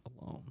aren't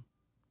alone.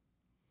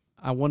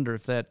 I wonder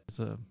if that is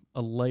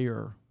a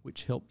layer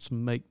which helps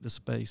make the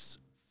space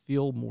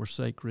feel more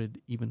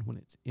sacred even when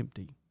it's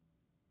empty.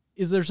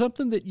 Is there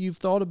something that you've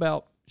thought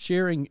about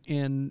sharing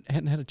and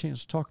hadn't had a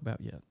chance to talk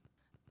about yet?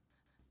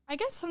 I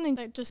guess something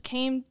that just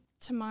came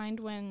to mind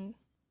when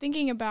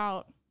thinking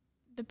about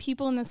the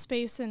people in the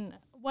space and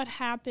what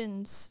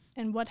happens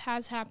and what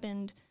has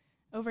happened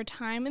over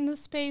time in the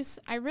space,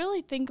 I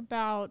really think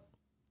about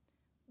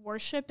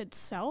worship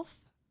itself.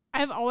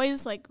 I've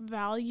always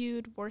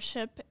valued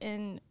worship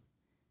in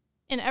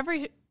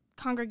every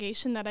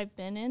congregation that I've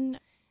been in,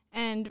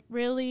 and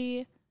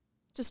really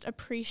just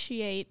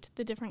appreciate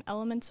the different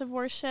elements of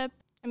worship.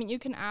 I mean, you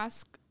can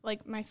ask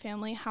my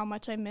family how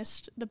much I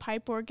missed the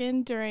pipe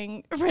organ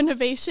during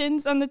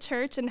renovations on the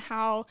church and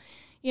how,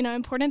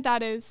 important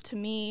that is to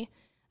me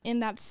in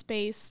that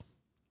space.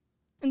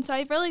 And so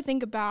I really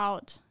think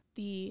about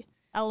the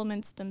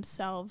elements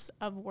themselves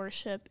of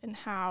worship and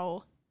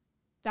how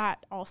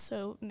that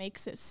also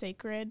makes it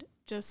sacred,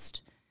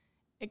 just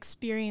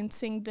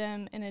experiencing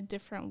them in a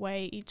different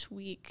way each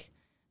week,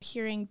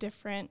 hearing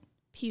different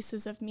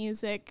pieces of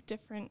music,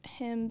 different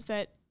hymns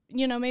that,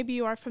 maybe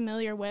you are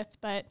familiar with,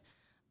 but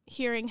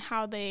hearing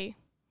how they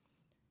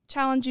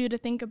challenge you to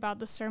think about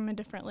the sermon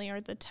differently or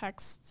the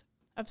text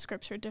of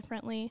Scripture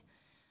differently.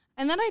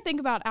 And then I think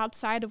about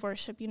outside of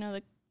worship,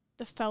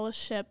 the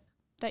fellowship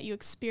that you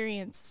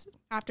experience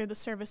after the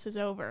service is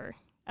over,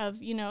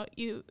 of,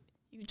 you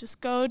just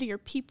go to your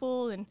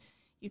people and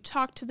you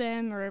talk to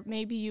them, or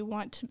maybe you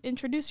want to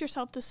introduce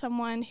yourself to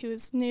someone who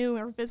is new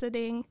or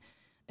visiting.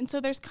 And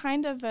so there's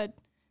kind of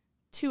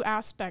two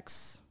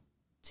aspects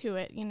to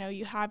it.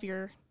 You have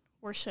your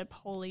worship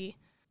holy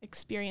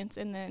experience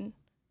and then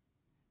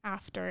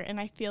after. And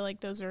I feel like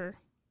those are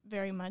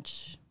very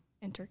much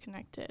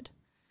interconnected.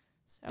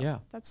 So yeah,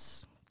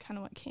 that's kind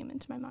of what came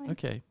into my mind.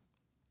 Okay.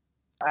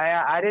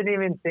 I didn't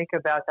even think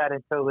about that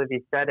until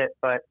Livy said it,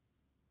 but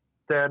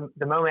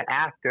the moment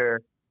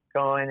after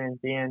going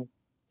and being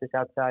just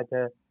outside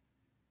the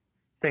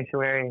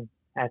sanctuary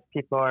as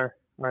people are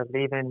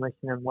leaving,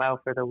 wishing them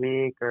well for the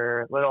week,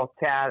 or a little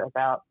chat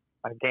about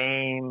a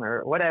game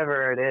or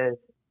whatever it is,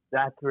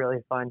 that's really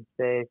fun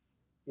space.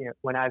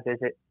 When I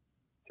visit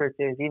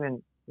churches,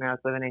 even when I was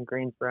living in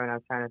Greensboro and I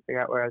was trying to figure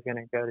out where I was going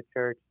to go to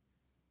church,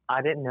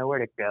 I didn't know where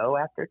to go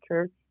after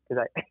church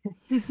because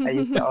I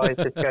used to always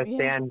just go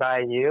stand by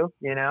you,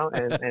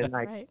 and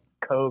right.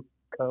 co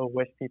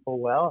wish people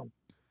well.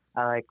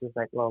 I was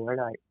well,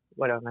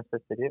 what am I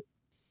supposed to do?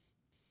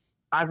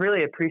 I've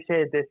really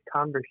appreciated this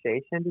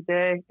conversation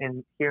today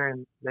and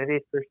hearing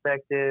Livy's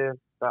perspective,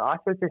 but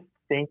also just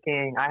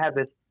thinking, I have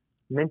this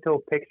mental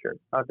picture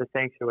of the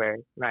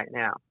sanctuary right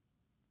now.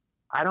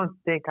 I don't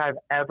think I've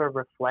ever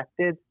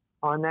reflected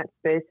on that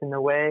space in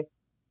the way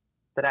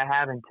that I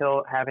have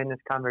until having this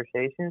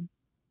conversation.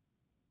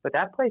 But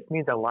that place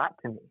means a lot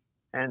to me.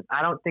 And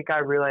I don't think I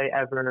really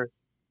ever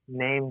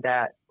named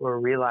that or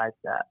realized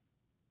that.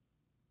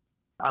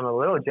 I'm a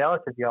little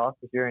jealous of y'all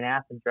because you're in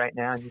Athens right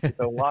now and you could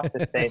go walk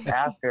the space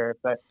after.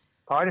 But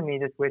part of me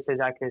just wishes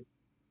I could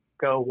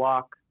go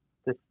walk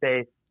the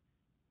space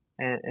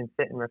and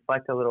sit and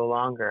reflect a little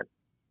longer,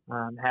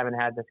 having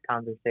had this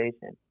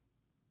conversation.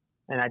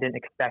 And I didn't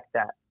expect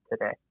that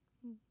today.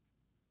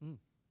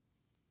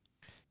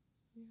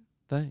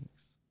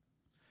 Thanks.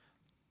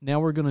 Now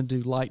we're going to do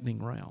lightning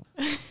round.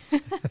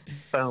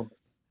 Boom.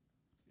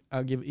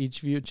 I'll give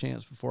each of you a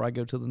chance before I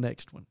go to the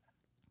next one.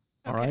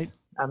 All right?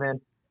 I'm in.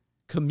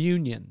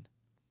 Communion.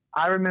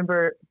 I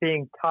remember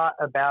being taught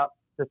about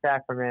the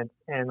sacraments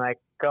and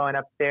going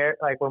upstairs,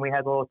 when we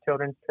had the little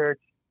children's church.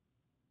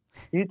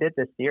 You did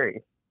this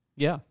series.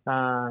 Yeah.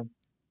 And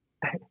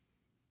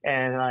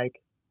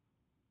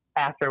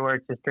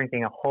afterwards just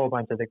drinking a whole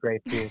bunch of the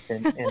grape juice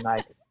and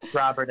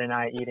Robert and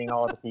I eating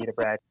all the pita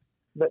bread.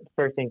 But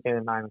first thing came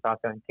to mind was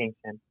also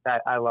intinction.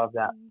 I love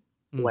that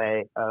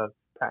way of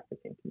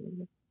practicing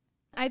communion.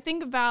 I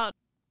think about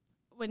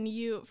when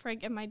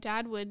Frank and my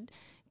dad would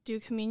do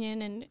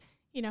communion and,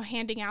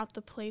 handing out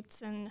the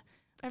plates and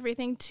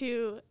everything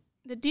to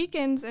the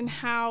deacons, and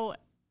how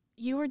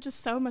you were just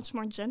so much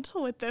more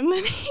gentle with them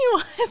than he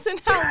was, and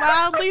how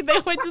loudly they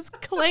would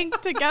just clink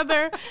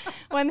together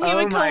when he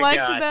would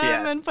collect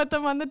them and put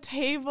them on the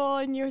table,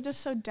 and you were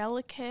just so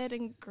delicate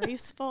and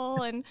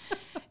graceful, and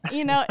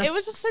it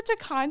was just such a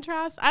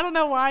contrast. I don't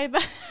know why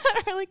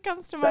that really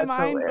comes to my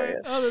mind.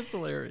 Hilarious. But that's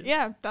hilarious.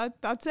 Yeah,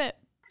 that's it.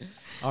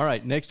 All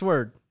right, next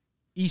word,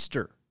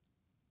 Easter.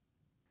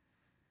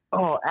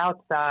 Oh,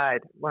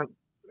 outside. When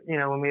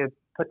we would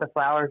put the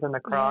flowers on the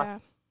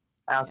cross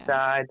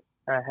outside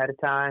ahead of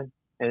time,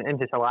 and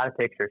just a lot of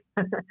pictures,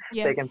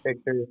 taking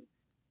pictures.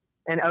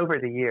 And over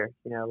the years,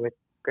 with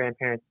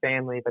grandparents,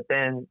 family, but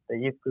then the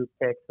youth group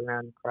pics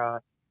around the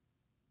cross.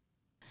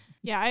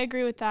 Yeah, I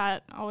agree with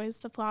that. Always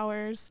the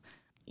flowers.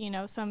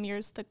 Some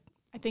years,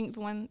 I think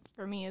the one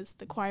for me is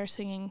the choir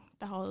singing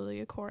the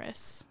Hallelujah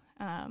chorus.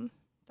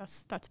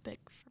 That's big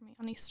for me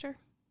on Easter.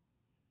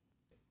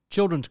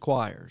 Children's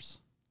choirs.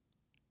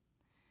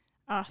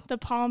 The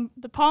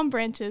palm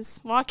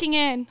branches, walking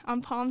in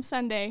on Palm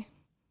Sunday,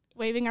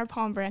 waving our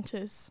palm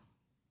branches.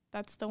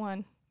 That's the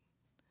one.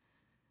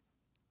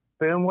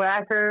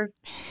 Boomwhackers,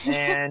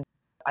 and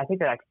I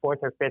think in like 4th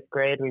or 5th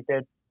grade we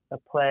did a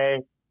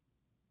play,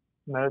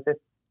 Moses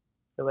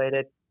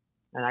related,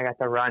 and I got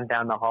to run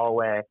down the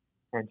hallway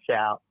and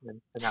shout, and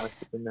that was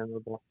super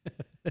memorable.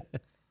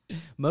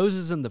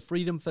 Moses and the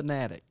Freedom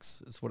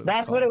Fanatics is what it was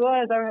That's called. what it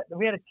was.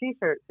 We had a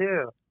T-shirt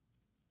too.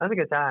 That was a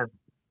good time.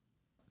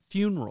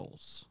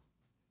 Funerals.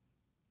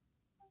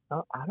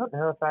 Oh, I don't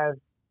know if I've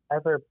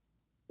ever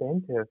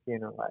been to a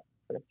funeral at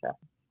First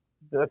Baptist.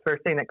 The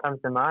first thing that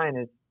comes to mind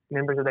is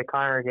members of the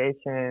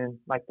congregation,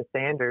 like the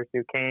Sanders,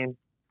 who came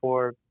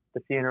for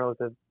the funerals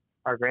of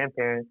our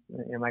grandparents,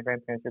 and my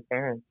grandparents are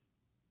parents,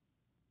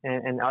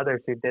 and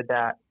others who did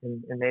that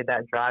and made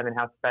that drive, and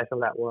how special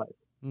that was.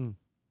 Mm.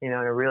 You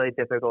know, in a really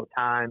difficult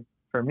time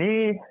for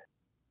me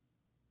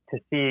to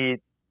see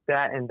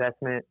that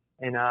investment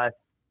in us,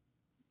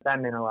 that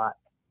meant a lot.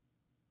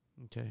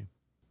 Okay.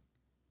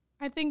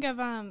 I think of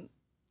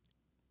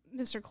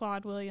Mr.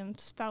 Claude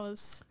Williams. That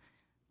was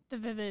the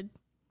vivid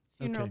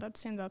funeral that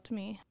stands out to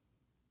me.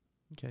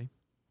 Okay.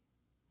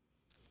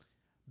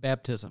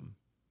 Baptism.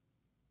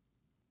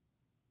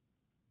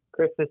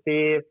 Christmas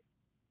Eve,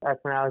 that's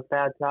when I was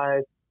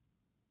baptized.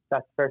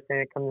 That's the first thing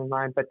that comes to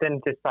mind. But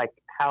then just like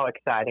how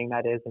exciting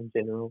that is in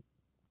general,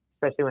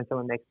 especially when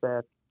someone makes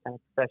a kind of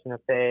profession of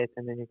faith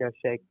and then you go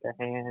shake their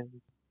hand.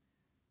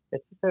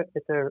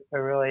 It's a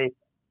really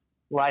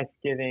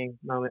life-giving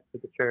moment for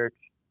the church.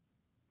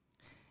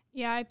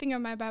 Yeah, I think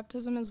of my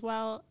baptism as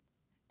well.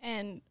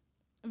 And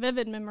a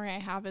vivid memory I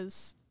have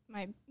is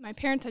my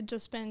parents had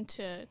just been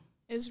to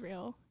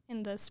Israel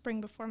in the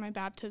spring before my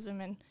baptism,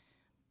 and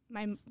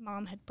my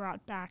mom had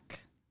brought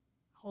back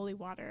holy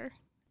water.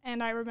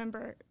 And I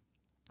remember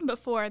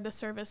before the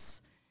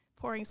service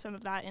pouring some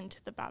of that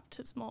into the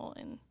baptismal,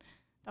 and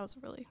that was a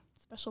really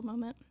special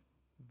moment.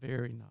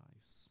 Very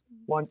nice.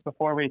 Once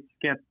before we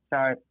skip,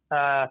 sorry,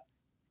 I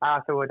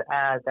also would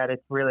add that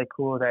it's really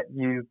cool that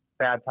you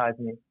baptized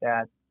me,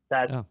 Dad.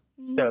 That's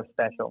so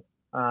special.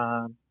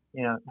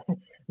 You know,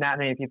 not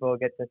many people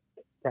get to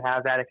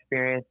have that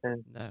experience,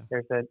 and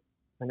there's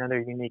another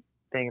unique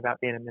thing about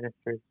being a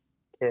minister's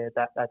kid.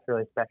 That's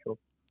really special.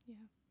 Yeah.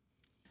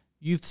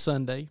 Youth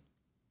Sunday.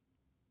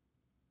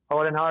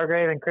 Holden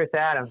Hargrave and Chris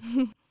Adams,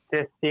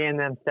 just seeing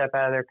them step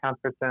out of their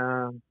comfort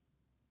zone,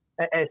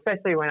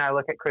 especially when I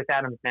look at Chris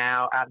Adams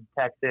now out in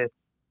Texas,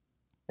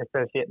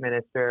 associate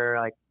minister,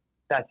 like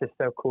that's just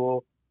so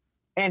cool.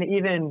 And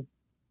even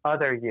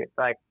other youth,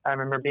 like I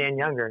remember being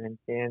younger and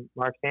seeing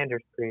Mark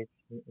Sanders preach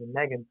and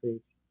Megan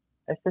preach.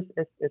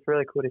 It's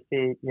really cool to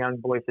see young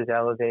voices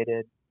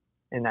elevated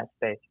in that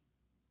space.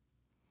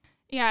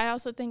 Yeah, I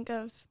also think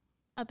of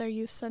other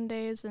youth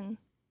Sundays, and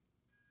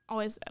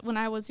always when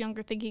I was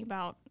younger thinking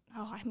about,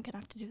 I'm gonna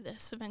have to do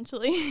this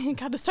eventually.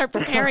 Got to start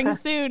preparing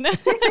soon.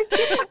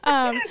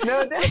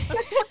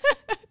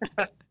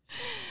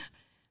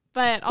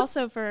 But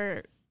also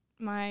for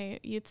my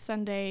youth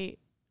Sunday,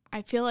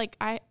 I feel like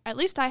I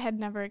had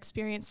never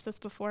experienced this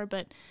before,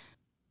 but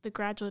the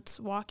graduates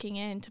walking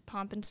in to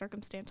pomp and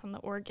circumstance on the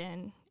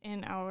organ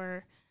in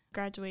our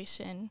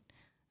graduation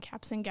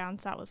caps and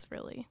gowns, that was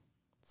really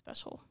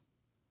special.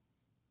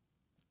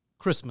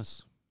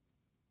 Christmas.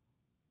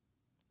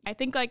 I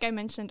think, like I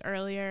mentioned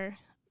earlier,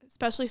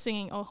 especially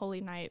singing "Oh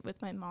Holy Night"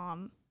 with my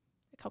mom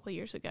a couple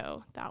years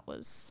ago, that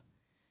was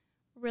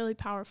really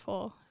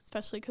powerful,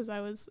 especially because I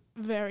was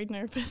very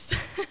nervous.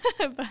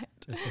 But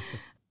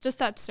just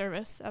that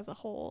service as a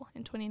whole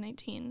in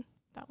 2019,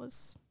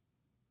 that's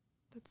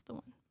the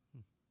one.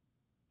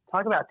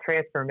 Talk about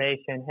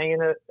transformation,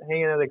 hanging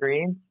of the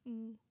greens,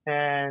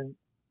 and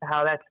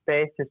how that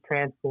space is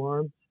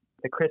transformed.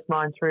 The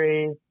Chrismon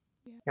tree.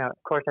 Yeah. You know,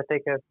 of course, I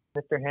think of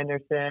Mr.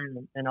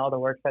 Henderson and all the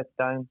work that's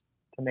done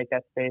to make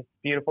that space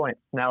beautiful, and it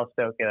smells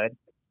so good.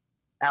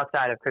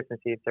 Outside of Christmas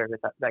Eve service,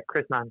 that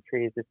Chrismon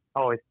tree is just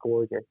always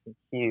gorgeous and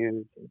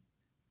huge. And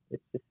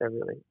it's just a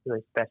really,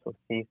 really special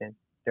season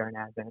during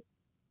Advent.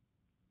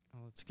 Oh,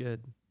 that's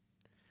good.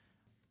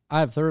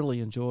 I've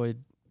thoroughly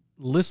enjoyed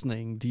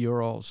listening to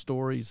your all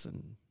stories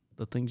and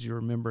the things you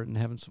remember, and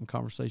having some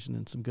conversation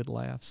and some good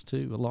laughs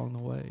too along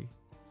the way.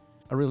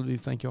 I really do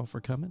thank y'all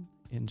for coming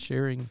and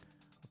sharing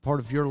a part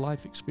of your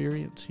life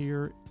experience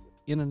here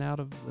in and out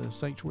of the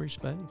sanctuary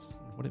space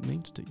and what it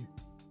means to you.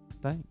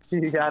 Thanks.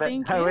 You got it.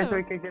 Thank I you. wish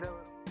we could get over.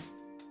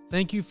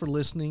 Thank you for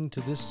listening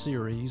to this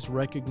series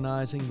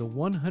recognizing the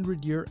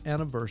 100-year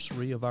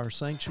anniversary of our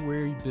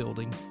sanctuary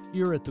building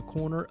here at the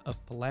corner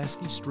of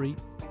Pulaski Street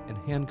and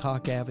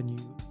Hancock Avenue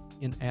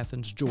in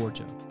Athens,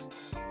 Georgia.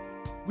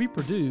 We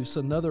produce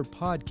another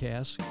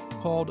podcast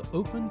called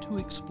Open to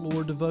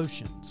Explore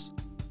Devotions.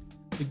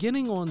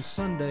 Beginning on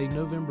Sunday,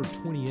 November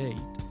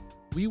 28th,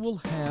 we will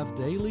have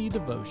daily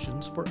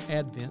devotions for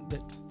Advent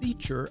that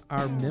feature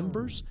our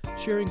members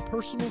sharing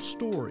personal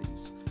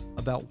stories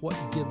about what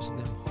gives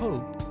them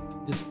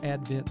hope this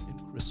Advent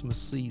and Christmas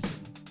season.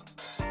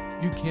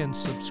 You can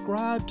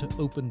subscribe to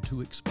Open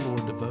to Explore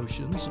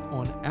Devotions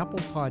on Apple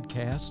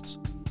Podcasts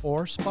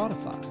or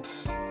Spotify.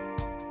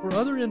 For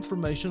other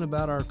information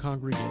about our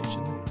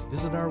congregation,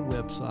 visit our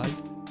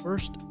website,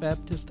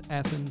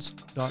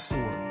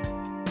 firstbaptistathens.org.